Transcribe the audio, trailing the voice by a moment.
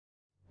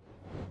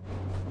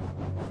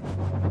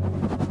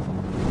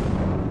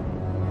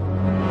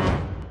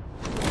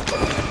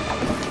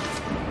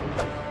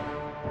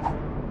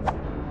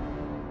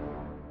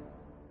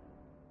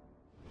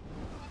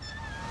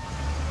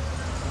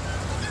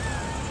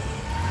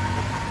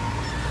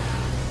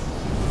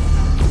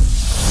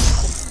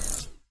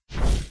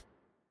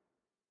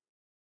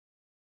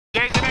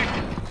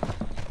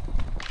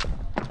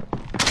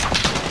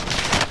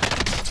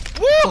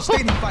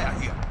Sustaining fire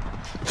here.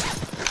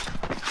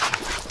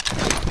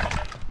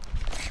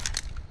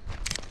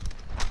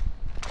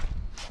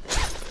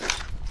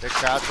 They're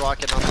crouch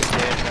walking on the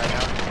stairs right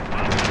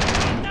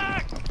now.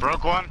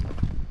 Broke one.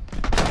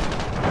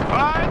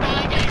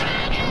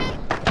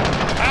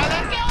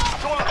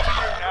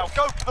 Now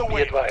go for the Be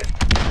win. advised.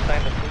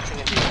 Time of pushing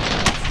in the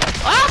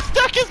Ah,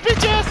 stuck his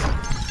bitches!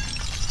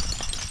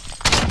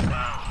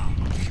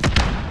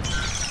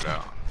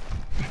 No.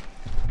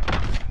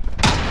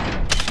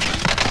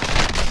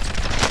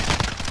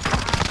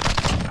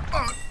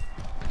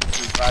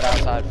 Right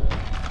outside.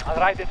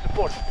 unrighted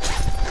support.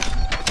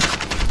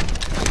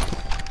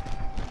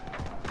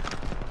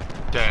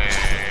 Take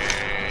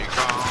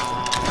on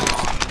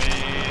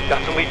me.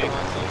 Got to meet them.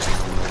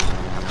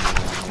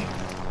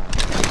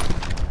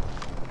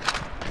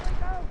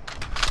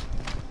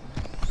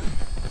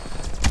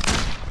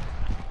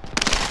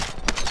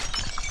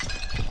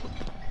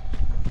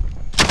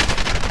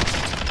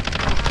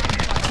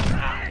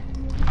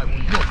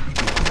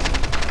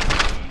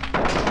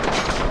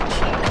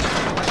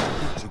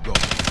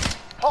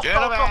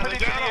 Hostile dropping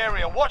into the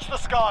area. Watch the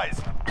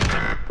skies.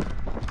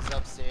 He's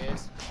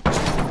upstairs.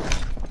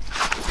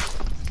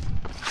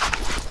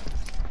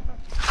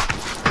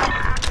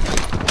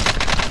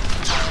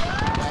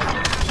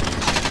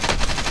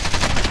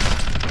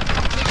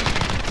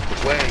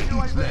 Way.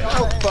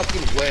 No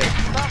fucking way.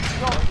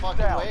 No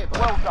fucking way, bud.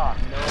 Well done.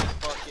 No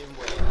fucking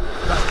way.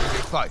 That's a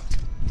big fight.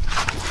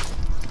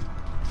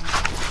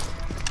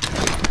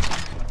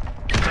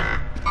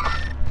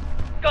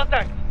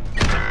 Contact!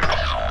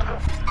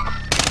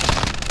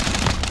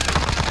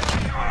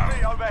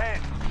 UAV overhead.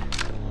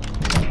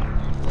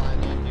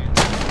 Flying in, dude.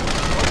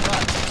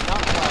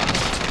 Not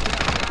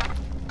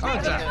flying.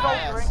 Contact.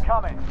 Soldier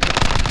incoming.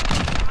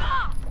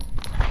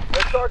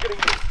 They're targeting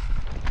you.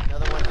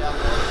 Another one down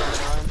low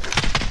coming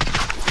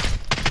on.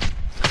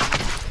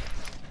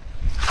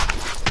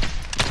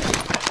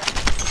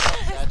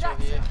 Satchel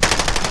here.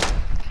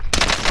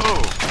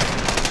 Oh,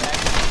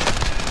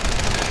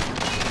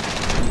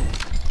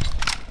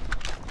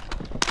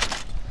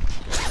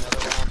 Another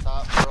one on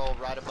top. Roll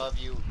right above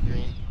you,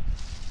 Green.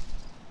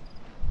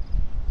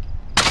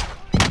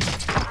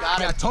 Got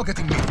They are him.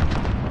 targeting me.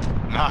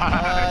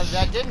 nice.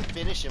 That didn't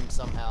finish him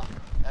somehow.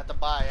 At the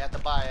buy.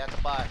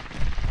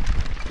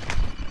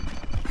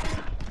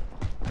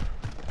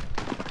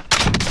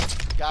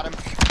 Got him.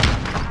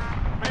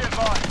 Be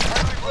advised.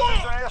 Enemy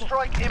forces an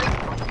airstrike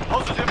imminent.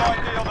 Positive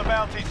ID on the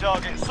bounty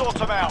target. Sort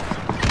them out.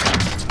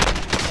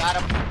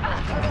 Got him.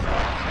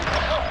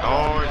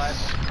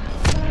 Nice.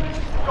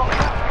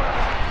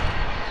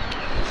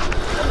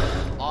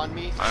 On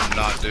me. I'm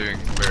not doing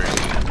very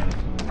good.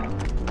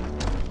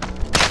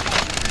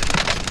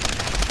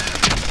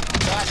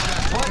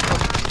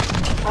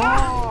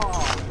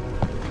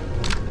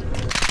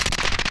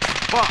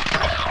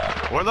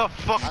 Fuck! Where the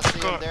fuck? I see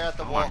him there at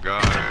the Oh wall. my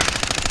god.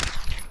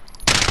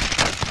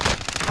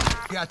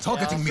 They are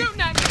targeting me. I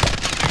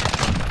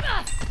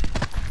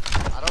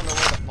don't know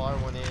where the far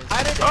one is.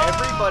 How did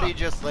everybody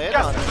just land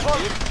on Gas is us,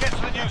 close. dude? Get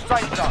to the new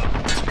safe zone.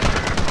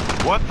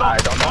 What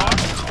the fuck?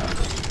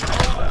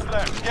 What's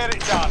left? Get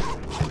it done.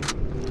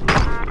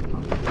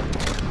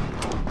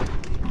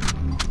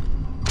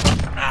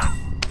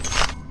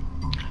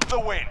 The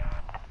win.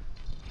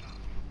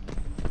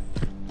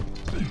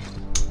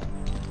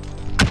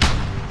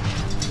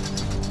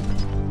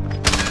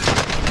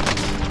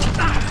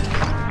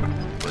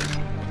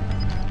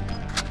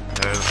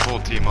 There's a full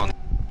team on.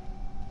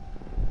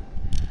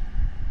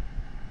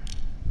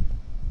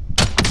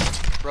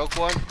 Broke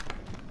one.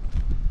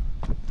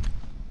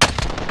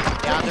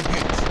 Down him.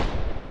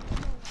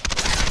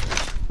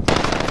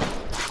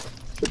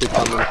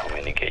 I'll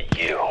communicate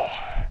you.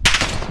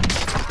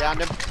 Down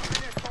him.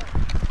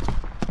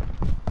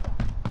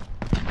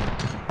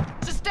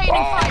 Sustaining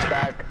fire.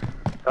 Back.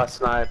 Got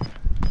sniped.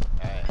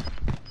 Alright.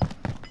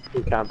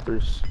 Two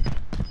campers.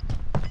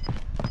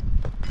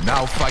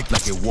 Now fight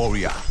like a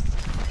warrior.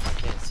 I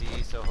can't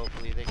see, so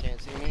hopefully they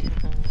can't see me.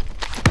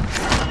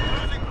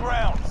 Losing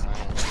ground.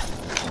 Science.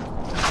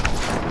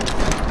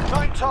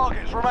 9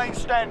 targets remain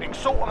standing.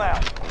 Sort them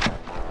out.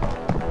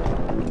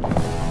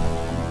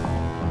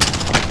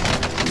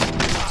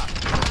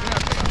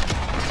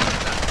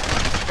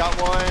 Got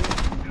one.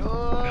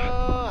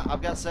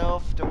 I've got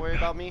self. Don't worry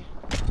about me.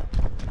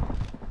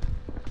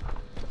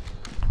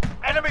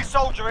 Enemy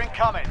soldier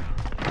incoming.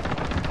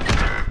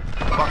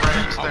 Fuck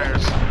right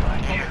upstairs.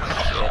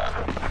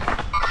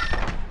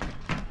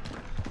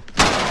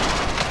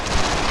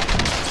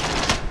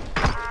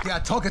 They are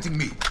targeting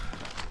me.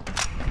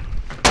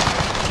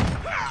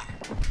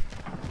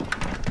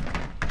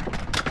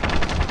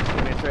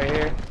 Teammates right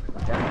here.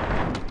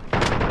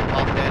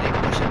 Pop Daddy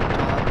pushing the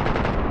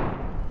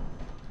top.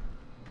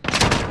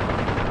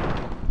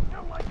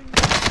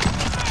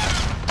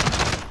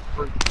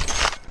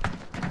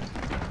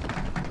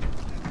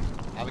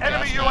 Have a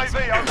Enemy gas mask.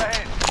 UAV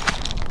overhead.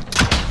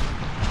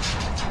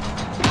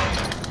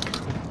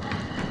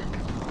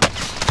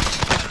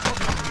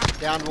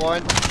 Down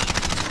one.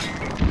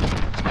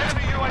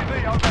 Enemy UAV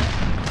overhead.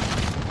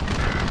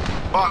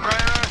 Fuck,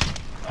 right.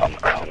 I'm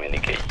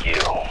communicate you.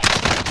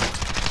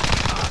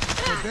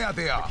 So there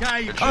they are.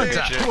 Okay, you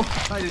Contact. Shit.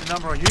 They did a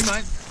number on you,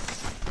 mate.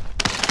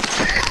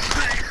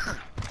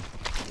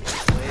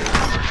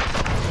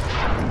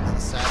 There's a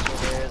satchel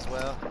there as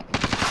well.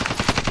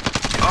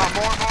 Oh,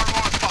 more.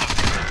 Fuck.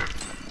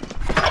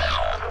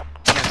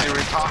 Can't see where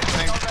he's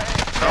talking.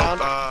 Down.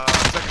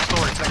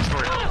 Second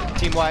story.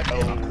 Team wipe.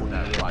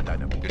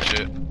 Good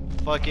shit.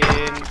 Fucking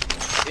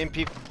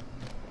MP.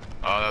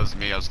 Oh, that was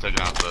me. I was taking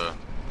out the.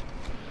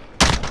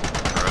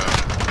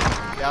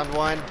 Down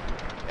one.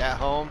 At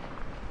home.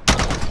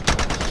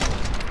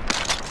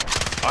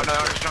 Oh no,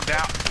 I just jumped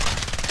out.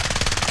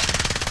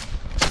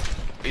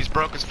 He's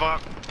broke as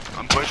fuck.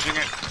 I'm pushing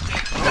it.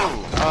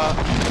 Oh.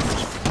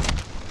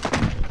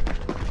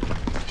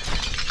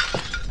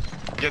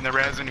 Getting the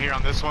res in here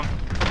on this one.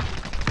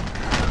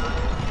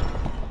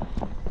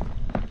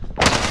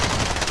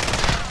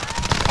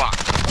 Fuck.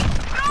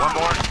 One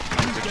more.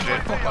 Good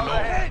shit.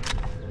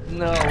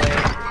 No way.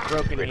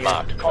 Broken Grid here.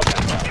 locked.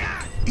 Contact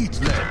now. Eat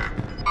lead.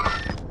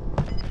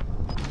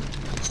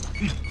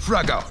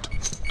 Frag out.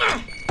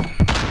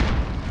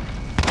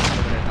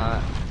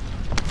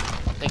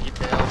 Thank you,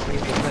 Dale.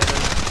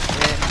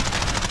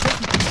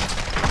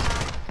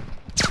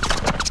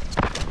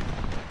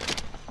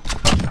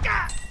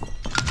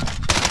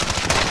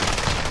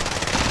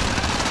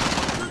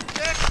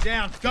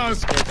 Down, go.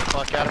 Scared the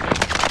fuck out of me.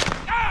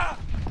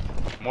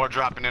 More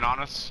dropping in on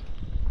us.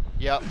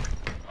 Yep.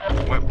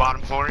 Went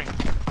bottom flooring.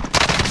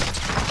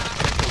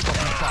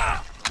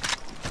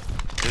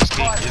 His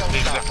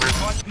team's at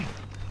prison.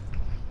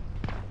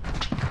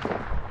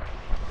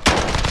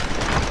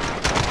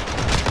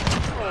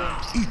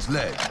 Eat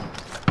lead.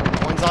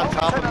 One's on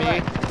top of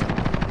me.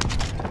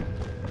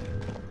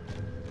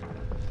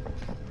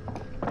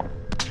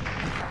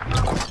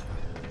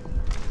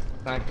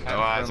 No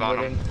eyes on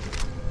him.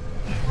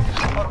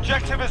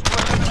 Objective is to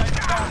eliminate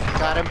the bounty.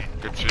 Got him.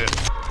 Good shit.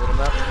 Put him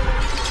up.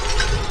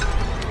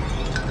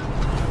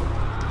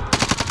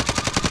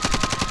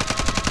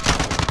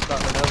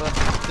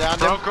 Down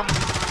him. Broke him.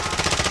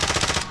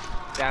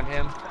 Down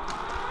him.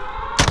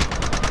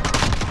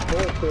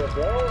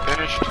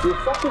 Finished.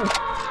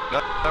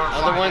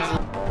 Other one's.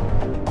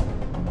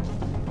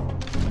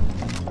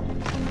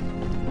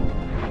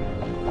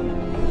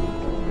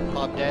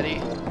 Pop Daddy.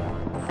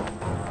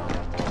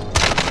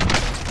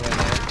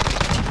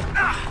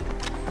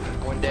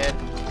 One dead.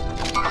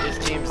 His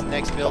team's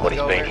next building Nobody's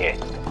over. been here.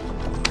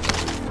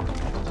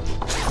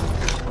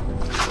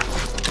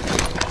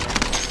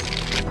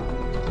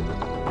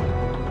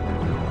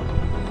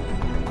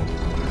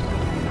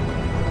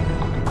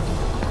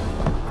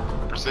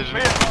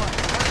 Precision.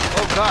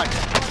 Oh god.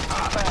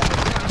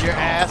 Your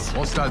ass.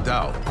 Hostile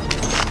down.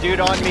 Dude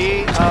on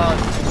me.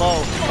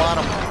 Low.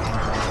 Bottom.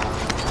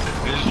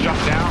 They just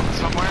jumped down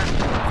somewhere.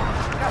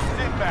 Gas is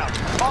inbound.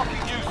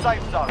 Marking new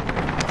safe zone.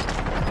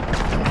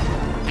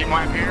 Team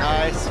wipe here.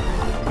 Nice.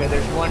 Okay,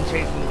 there's one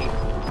chasing me.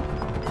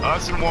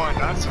 Us and one.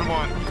 Let's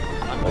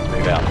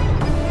move out.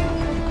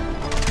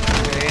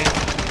 Okay.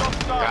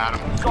 Got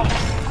him.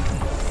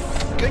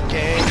 Good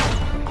game.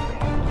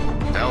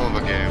 Hell of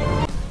a game.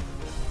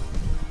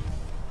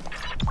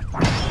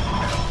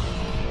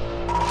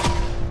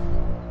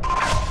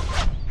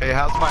 Hey,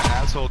 how's my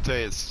asshole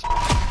taste?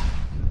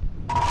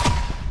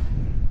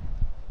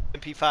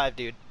 MP5,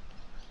 dude.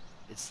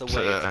 It's the wave.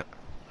 Used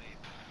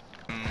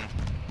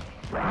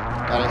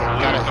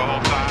Gotta. the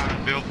whole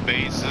time, built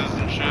bases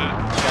and shit.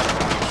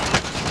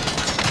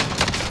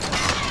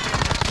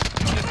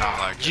 Did not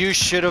like it. You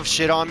should have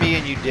shit on me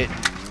and you didn't.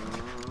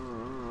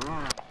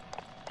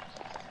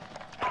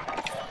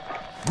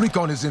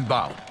 Recon is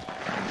inbound.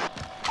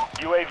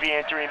 UAV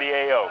entering the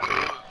AO.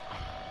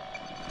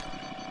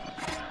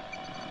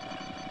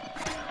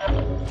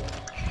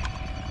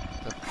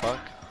 The fuck?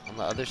 On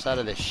the other side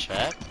of this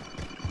shack?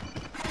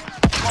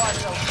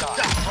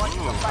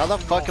 How the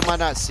fuck am I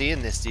not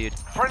seeing this dude?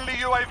 Friendly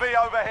UAV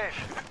overhead.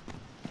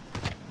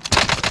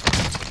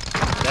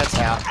 That's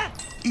how.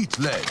 Eat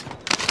lead.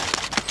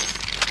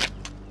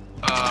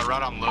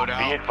 Right on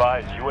loadout.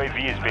 advised,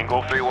 UAV is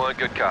bingo. 3-1,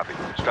 good copy.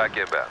 Strike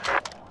inbound.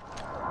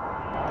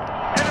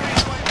 Enemy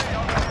UAV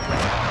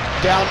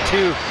overhead. Down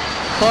two.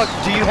 Fuck,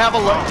 do you have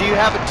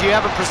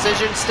a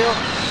precision still?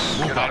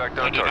 Contact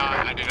on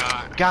target. I do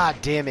not. God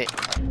damn it.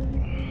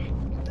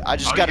 I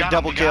just Oh, got you a got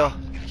double him, you kill. got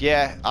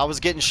Yeah, I was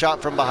getting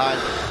shot from behind.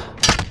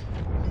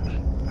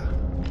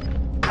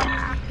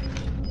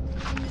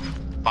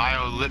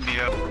 Bio lit me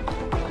up.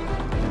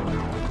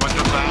 One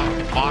jumps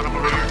out. Bottom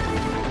over here.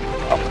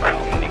 I'm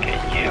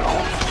communicate you.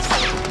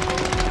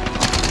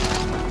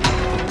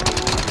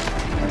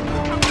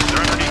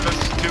 They're underneath us.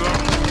 Two of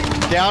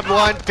them. Down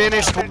one,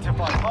 finished.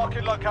 Identified.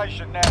 Marking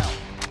location now.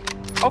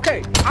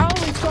 Okay, I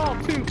only saw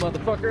two,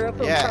 motherfucker. That's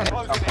what Yeah. I'm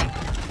trying to Closing in.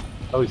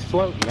 Oh, he's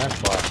floating,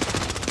 that's why.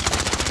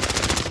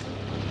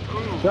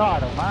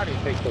 God almighty,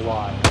 it takes a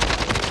while.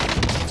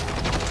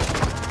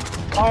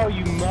 Oh,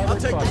 you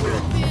motherfucker.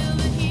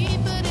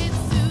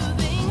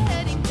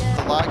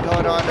 A lot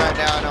going on right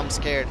now and I'm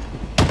scared.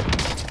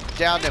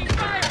 Downed him.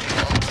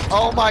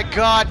 Oh my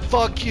god,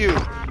 fuck you.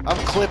 I'm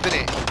clipping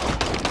it.